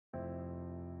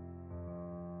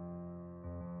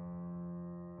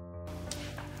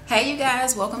Hey you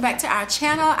guys, welcome back to our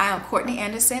channel. I am Courtney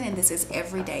Anderson and this is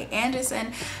Everyday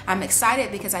Anderson. I'm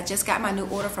excited because I just got my new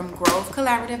order from Grove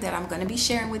Collaborative that I'm going to be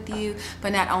sharing with you.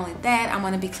 But not only that, I'm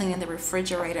going to be cleaning the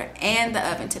refrigerator and the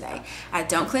oven today. I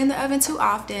don't clean the oven too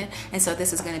often, and so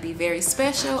this is going to be very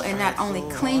special. And not only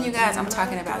clean, you guys, I'm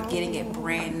talking about getting it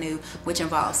brand new, which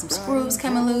involves some screws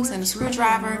coming loose and a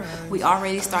screwdriver. We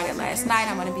already started last night.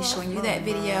 I'm going to be showing you that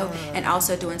video and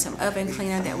also doing some oven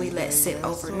cleaner that we let sit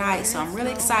overnight. So I'm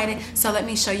really excited. So let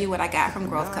me show you what I got from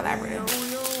Grove Collaborative.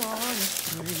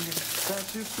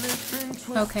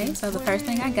 Okay, so the first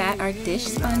thing I got are dish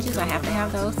sponges. I have to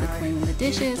have those to clean the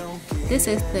dishes. This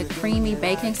is the Creamy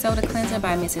Baking Soda Cleanser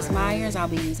by Mrs. Myers. I'll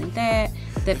be using that.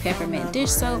 The peppermint dish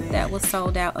soap that was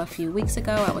sold out a few weeks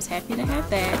ago. I was happy to have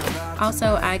that.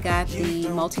 Also, I got the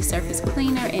multi-surface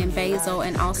cleaner in basil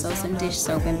and also some dish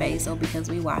soap in basil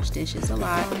because we wash dishes a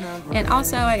lot. And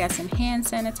also, I got some hand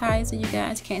sanitizer. You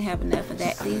guys can't have enough of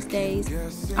that these days.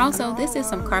 Also, this is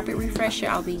some carpet refresher.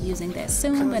 I'll be using that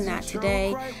soon, but not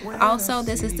today. Also,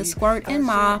 this is the Squirt and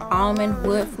Mop Almond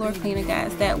Wood Floor Cleaner,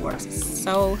 guys. That works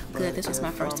so good. This was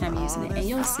my first time using it, and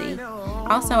you'll see.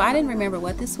 Also, I didn't remember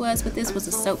what this was, but this was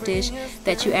a soap dish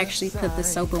that you actually put the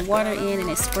soap and water in, and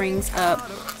it springs up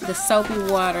the soapy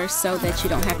water so that you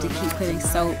don't have to keep putting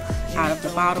soap out of the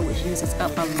bottle, which uses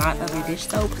up a lot of your dish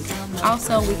soap.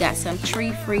 Also, we got some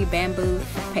tree-free bamboo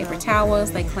paper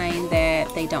towels. They claim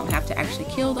that they don't have to actually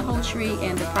kill the whole tree,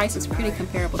 and the price is pretty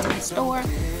comparable to the store,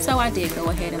 so I did go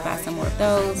ahead and buy some more of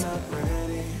those.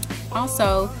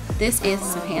 Also, this is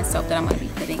some hand soap that I'm going to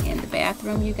be putting in the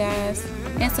bathroom, you guys,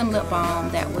 and some lip balm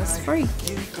that was free.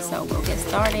 So we'll get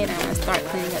started. I'm going to start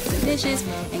cleaning up some dishes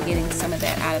and getting some of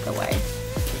that out of the way.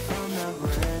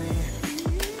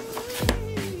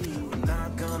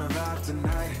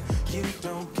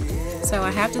 So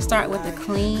I have to start with a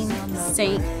clean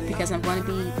sink because I'm going to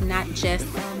be not just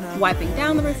wiping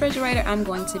down the refrigerator, I'm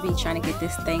going to be trying to get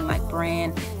this thing like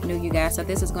brand new, you guys. So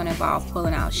this is going to involve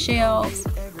pulling out shelves.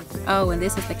 Oh, and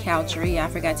this is the Caldrea. I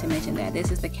forgot to mention that. This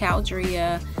is the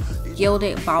Caldrea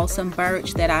Gilded Balsam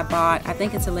Birch that I bought. I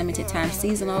think it's a limited time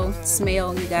seasonal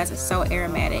smell, you guys. It's so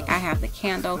aromatic. I have the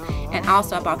candle, and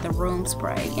also I bought the room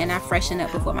spray, and I freshen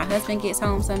up before my husband gets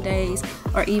home some days,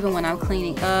 or even when I'm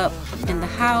cleaning up in the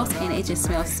house, and it just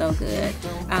smells so good.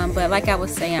 But like I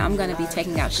was saying, I'm going to be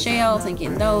taking out shelves and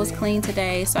getting those clean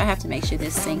today, so I have to make sure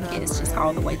this sink is just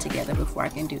all the way together before I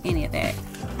can do any of that.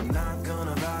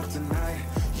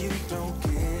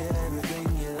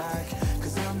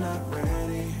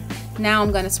 Now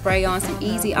I'm going to spray on some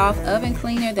Easy Off oven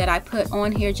cleaner that I put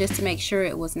on here just to make sure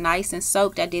it was nice and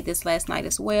soaked. I did this last night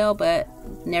as well, but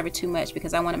never too much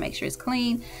because I want to make sure it's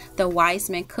clean. The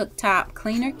Weisman Cooktop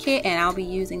cleaner kit, and I'll be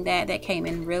using that. That came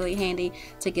in really handy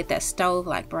to get that stove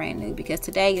like brand new, because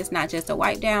today is not just a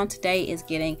wipe down. Today is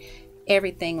getting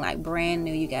everything like brand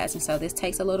new, you guys. And so this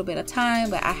takes a little bit of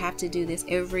time, but I have to do this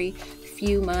every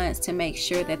few months to make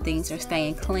sure that things are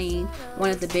staying clean.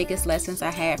 One of the biggest lessons I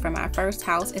had from our first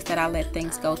house is that I let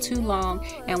things go too long,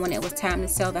 and when it was time to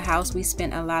sell the house, we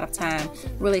spent a lot of time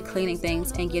really cleaning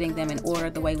things and getting them in order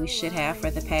the way we should have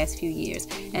for the past few years.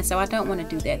 And so I don't want to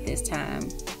do that this time.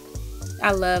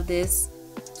 I love this.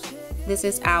 This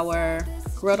is our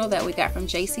Griddle that we got from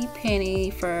JC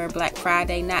Penney for Black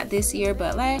Friday, not this year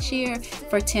but last year,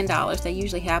 for $10. They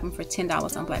usually have them for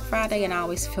 $10 on Black Friday, and I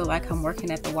always feel like I'm working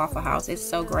at the Waffle House. It's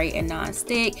so great and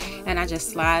non-stick, and I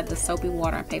just slide the soapy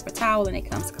water and paper towel and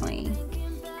it comes clean.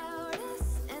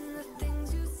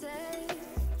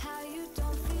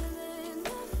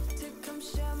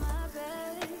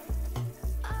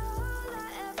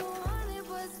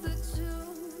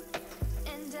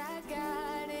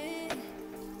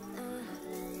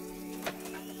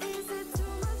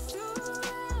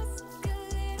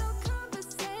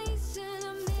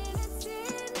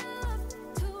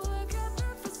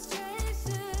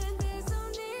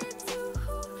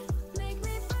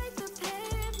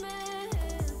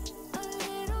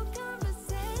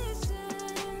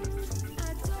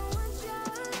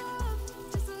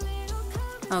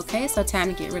 Okay, so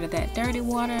time to get rid of that dirty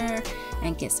water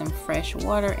and get some fresh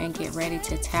water and get ready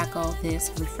to tackle this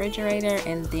refrigerator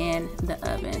and then the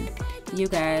oven. You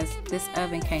guys, this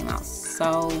oven came out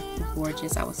so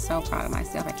gorgeous. I was so proud of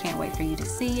myself. I can't wait for you to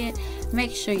see it.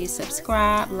 Make sure you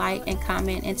subscribe, like, and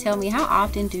comment, and tell me, how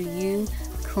often do you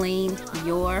clean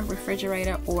your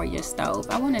refrigerator or your stove?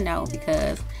 I want to know,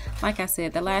 because like I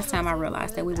said, the last time I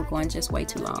realized that we were going just way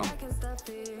too long.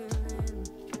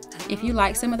 If you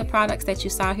like some of the products that you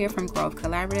saw here from Grove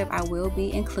Collaborative, I will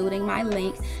be including my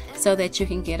link so that you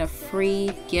can get a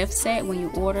free gift set when you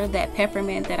order. That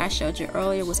peppermint that I showed you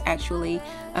earlier was actually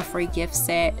a free gift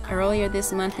set earlier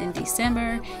this month in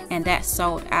December, and that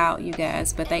sold out, you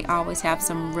guys. But they always have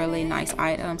some really nice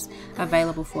items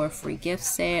available for a free gift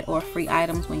set or free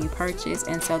items when you purchase,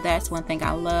 and so that's one thing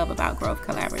I love about Grove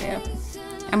Collaborative.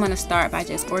 I'm going to start by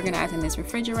just organizing this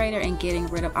refrigerator and getting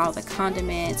rid of all the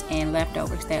condiments and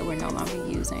leftovers that we're no longer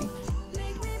using.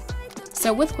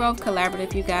 So with Grove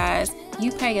Collaborative, you guys, you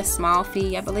pay a small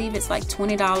fee. I believe it's like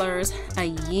 $20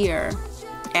 a year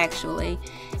actually,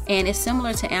 and it's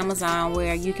similar to Amazon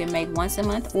where you can make once a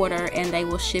month order and they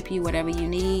will ship you whatever you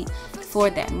need for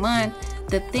that month.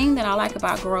 The thing that I like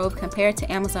about Grove compared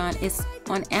to Amazon is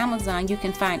on Amazon you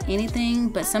can find anything,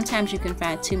 but sometimes you can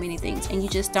find too many things and you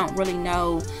just don't really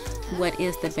know what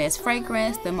is the best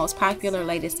fragrance, the most popular,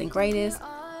 latest and greatest.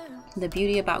 The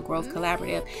beauty about Grove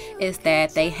Collaborative is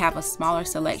that they have a smaller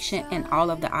selection and all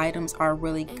of the items are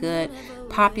really good,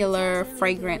 popular,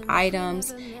 fragrant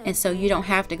items, and so you don't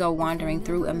have to go wandering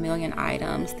through a million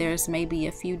items. There's maybe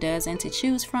a few dozen to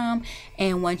choose from,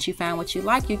 and once you find what you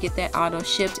like, you get that auto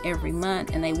shipped every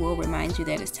month, and they will remind you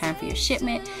that it's time for your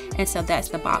shipment. And so that's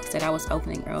the box that I was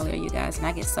opening earlier, you guys, and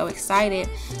I get so excited.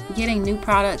 Getting new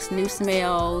products, new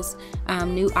smells,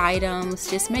 new items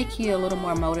just make you a little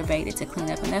more motivated to clean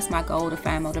up, and that's my goal, to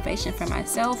find motivation for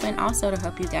myself and also to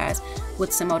help you guys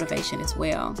with some motivation as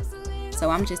well.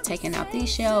 So I'm just taking out these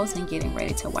shelves and getting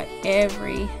ready to wipe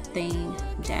everything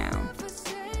down.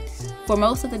 For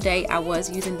most of the day I was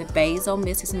using the Basil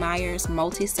Mrs. Meyer's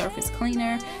multi-surface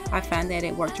cleaner. I found that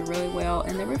it worked really well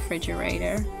in the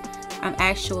refrigerator.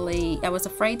 I was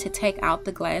afraid to take out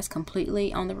the glass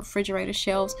completely on the refrigerator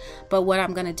shelves, but what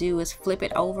I'm going to do is flip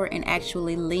it over and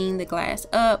actually lean the glass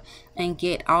up and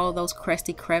get all those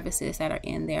crusty crevices that are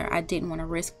in there. I didn't want to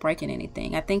risk breaking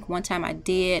anything. I think one time I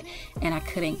did and I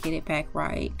couldn't get it back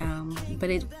right, but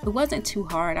it wasn't too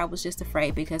hard. I was just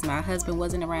afraid because my husband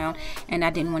wasn't around and I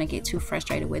didn't want to get too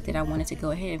frustrated with it. I wanted to go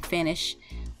ahead and finish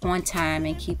on time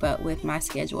and keep up with my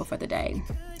schedule for the day.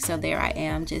 So there I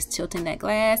am, just tilting that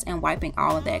glass and wiping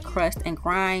all of that crust and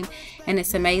grime, and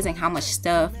it's amazing how much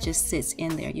stuff just sits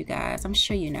in there, you guys. I'm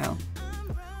sure you know.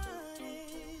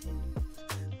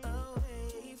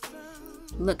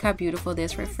 Look how beautiful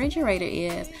this refrigerator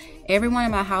is. Everyone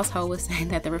in my household was saying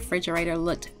that the refrigerator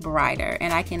looked brighter,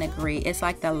 and I can agree. It's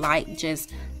like the light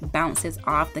just bounces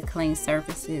off the clean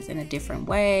surfaces in a different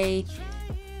way.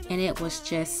 And it was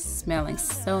just smelling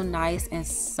so nice and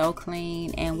so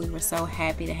clean, and we were so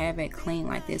happy to have it clean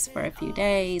like this for a few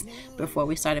days before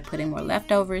we started putting more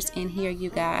leftovers in here, you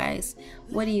guys.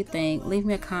 What do you think? Leave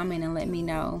me a comment and let me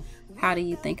know. How do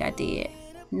you think I did?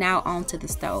 Now on to the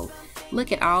stove.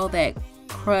 Look at all that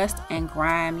crust and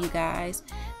grime, you guys.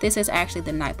 This is actually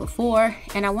the night before,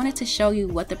 and I wanted to show you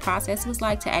what the process was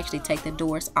like to actually take the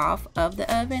doors off of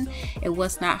the oven. It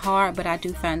was not hard, but I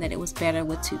do find that it was better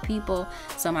with two people.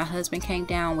 So my husband came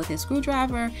down with his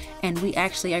screwdriver, and we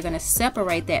actually are going to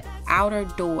separate that outer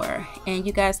door. And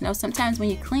you guys know sometimes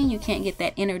when you clean, you can't get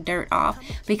that inner dirt off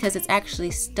because it's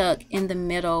actually stuck in the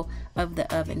middle of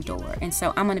the oven door. And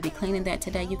so I'm going to be cleaning that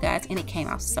today, you guys, and it came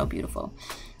out so beautiful.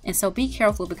 And so be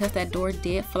careful because that door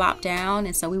did flop down,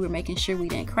 and so we were making sure we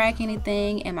didn't crack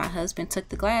anything, and my husband took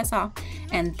the glass off,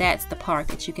 and that's the part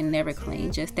that you can never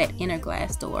clean, just that inner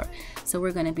glass door. So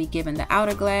we're going to be giving the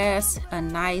outer glass a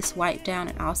nice wipe down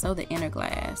and also the inner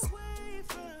glass.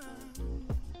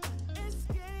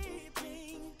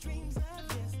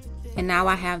 And now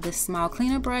I have this small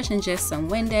cleaner brush and just some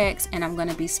Windex, and I'm going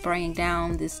to be spraying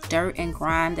down this dirt and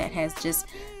grime that has just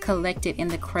collected in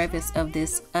the crevice of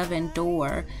this oven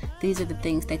door. These are the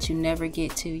things that you never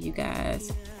get to, you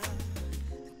guys.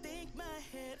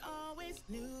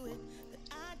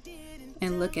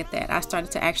 And look at that. I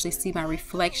started to actually see my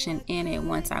reflection in it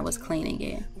once I was cleaning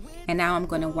it. And now I'm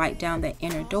going to wipe down the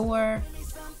inner door.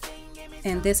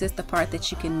 And this is the part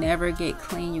that you can never get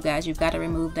clean, you guys. You've got to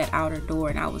remove that outer door,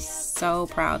 and I was so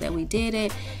proud that we did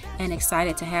it and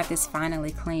excited to have this finally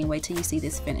clean. Wait till you see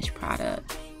this finished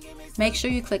product. Make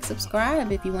sure you click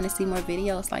subscribe if you want to see more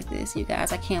videos like this, you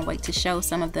guys. I can't wait to show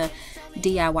some of the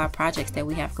DIY projects that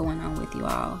we have going on with you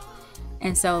all.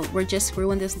 And so we're just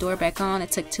screwing this door back on.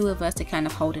 It took two of us to kind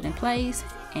of hold it in place.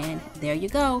 And there you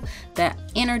go. The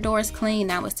inner door is clean.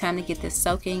 Now it's time to get this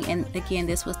soaking. And again,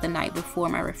 this was the night before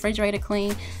my refrigerator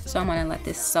cleaned. So I'm going to let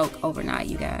this soak overnight,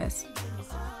 you guys.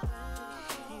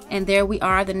 And there we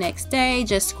are the next day,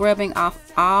 just scrubbing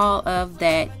off all of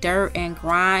that dirt and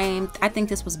grime. I think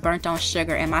this was burnt on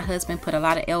sugar, and my husband put a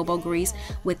lot of elbow grease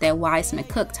with that Weisman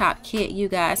Cooktop kit, you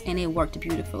guys, and it worked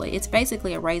beautifully. It's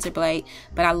basically a razor blade,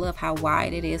 but I love how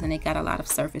wide it is, and it got a lot of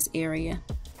surface area.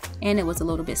 And it was a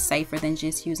little bit safer than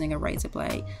just using a razor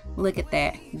blade. Look at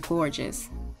that, gorgeous.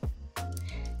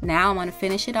 Now I'm going to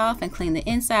finish it off and clean the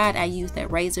inside. I used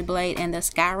that razor blade and the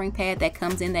scouring pad that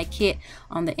comes in that kit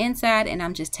on the inside, and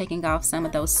I'm just taking off some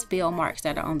of those spill marks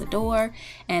that are on the door.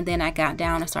 And then I got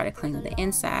down and started cleaning the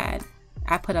inside.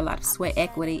 I put a lot of sweat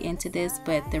equity into this,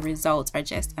 but the results are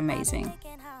just amazing.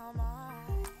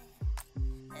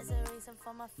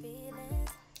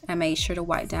 I made sure to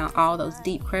wipe down all those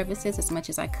deep crevices as much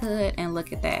as I could, and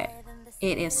look at that.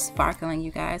 It is sparkling,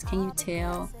 you guys. Can you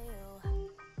tell?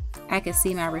 I can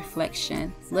see my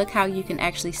reflection. Look how you can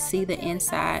actually see the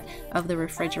inside of the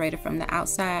refrigerator from the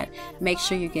outside. Make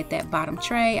sure you get that bottom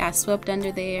tray. I swept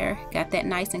under there, got that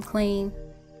nice and clean.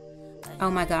 Oh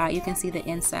my God, you can see the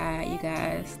inside, you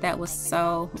guys. That was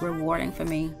so rewarding for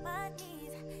me.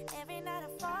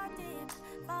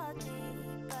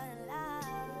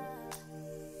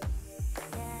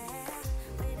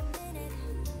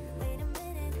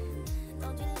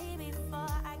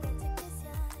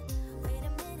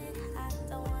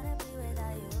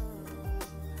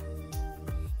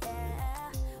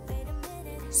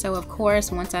 So of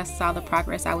course, once I saw the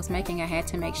progress I was making, I had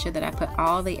to make sure that I put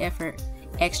all the extra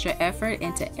effort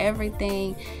into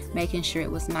everything, making sure it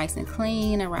was nice and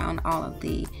clean around all of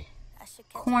the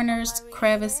corners,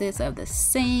 crevices of the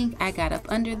sink. I got up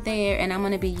under there, and I'm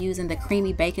going to be using the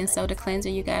creamy baking soda cleanser,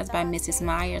 you guys, by Mrs.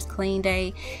 Meyer's Clean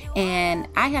Day. And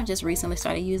I have just recently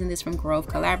started using this from Grove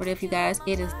Collaborative, you guys.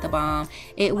 It is the bomb.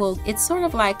 It's sort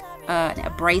of like an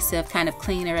abrasive kind of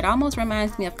cleaner. It almost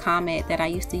reminds me of Comet that I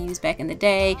used to use back in the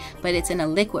day, but it's in a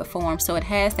liquid form, so it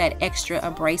has that extra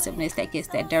abrasiveness that gets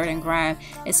that dirt and grime,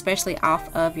 especially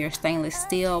off of your stainless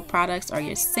steel products or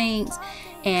your sinks.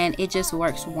 And it just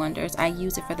works wonders. I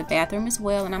use it for the bathroom as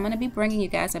well, and I'm going to be bringing you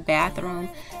guys a bathroom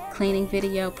cleaning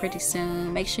video pretty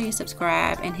soon. Make sure you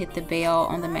subscribe and hit the bell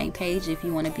on the main page if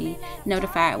you want to be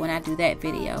notified when I do that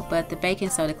video. But the baking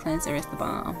soda cleanser is the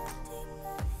bomb.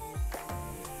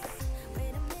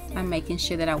 I'm making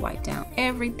sure that I wipe down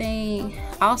everything.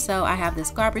 Also, I have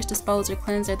this garbage disposal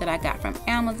cleanser that I got from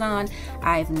Amazon.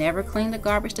 I've never cleaned a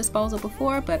garbage disposal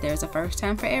before, but there's a first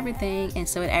time for everything, and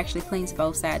so it actually cleans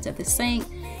both sides of the sink,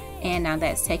 and now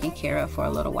that's taken care of for a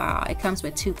little while. It comes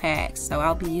with 2 packs, so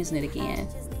I'll be using it again.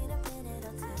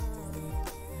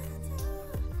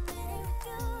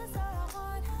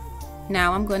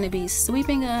 Now I'm going to be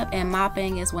sweeping up, and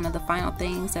mopping is one of the final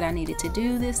things that I needed to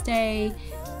do this day.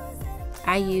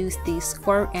 I used the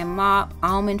Squirt and Mop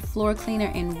Almond Floor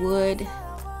Cleaner in wood.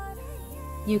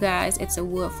 You guys, it's a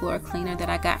wood floor cleaner that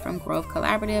I got from Grove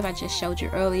Collaborative. I just showed you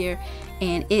earlier,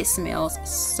 and it smells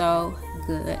so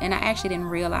good. And I actually didn't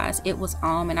realize it was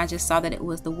almond. I just saw that it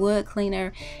was the wood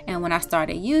cleaner, and when I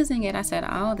started using it, I said,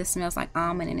 oh, this smells like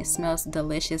almond, and it smells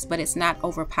delicious, but it's not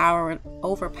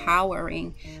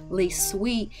overpoweringly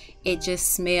sweet. It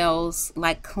just smells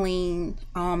like clean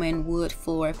almond wood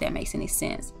floor, if that makes any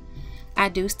sense. I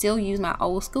do still use my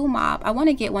old school mop. I want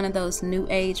to get one of those new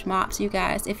age mops, you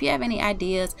guys. If you have any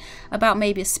ideas about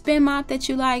maybe a spin mop that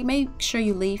you like, make sure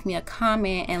you leave me a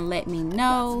comment and let me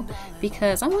know,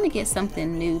 because I want to get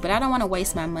something new, but I don't want to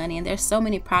waste my money, and there's so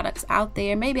many products out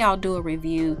there. Maybe I'll do a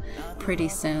review pretty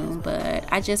soon, but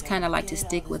I just kind of like to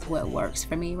stick with what works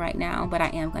for me right now, but I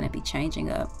am going to be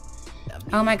changing up.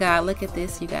 Oh my God, look at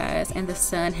this, you guys, and the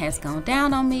sun has gone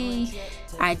down on me.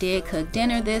 I did cook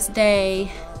dinner this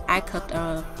day. I cooked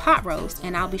a pot roast,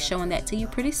 and I'll be showing that to you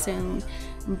pretty soon,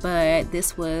 but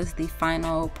this was the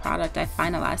final product. I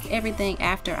finalized everything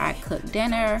after I cooked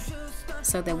dinner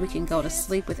so that we can go to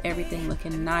sleep with everything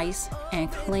looking nice and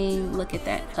clean. Look at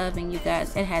that oven, you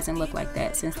guys. It hasn't looked like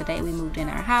that since the day we moved in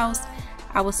our house.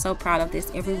 I was so proud of this.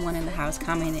 Everyone in the house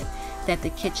commented that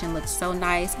the kitchen looks so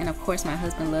nice, and of course my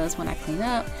husband loves when I clean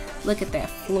up. Look at that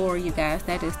floor, you guys.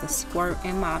 That is the Squirt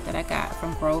and Mop that I got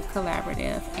from Grove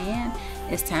Collaborative, and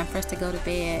it's time for us to go to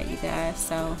bed, you guys.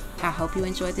 So I hope you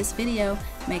enjoyed this video.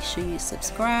 Make sure you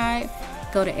subscribe.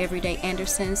 Go to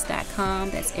everydayandersons.com.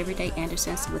 That's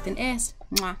everydayandersons with an S.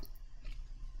 Mwah.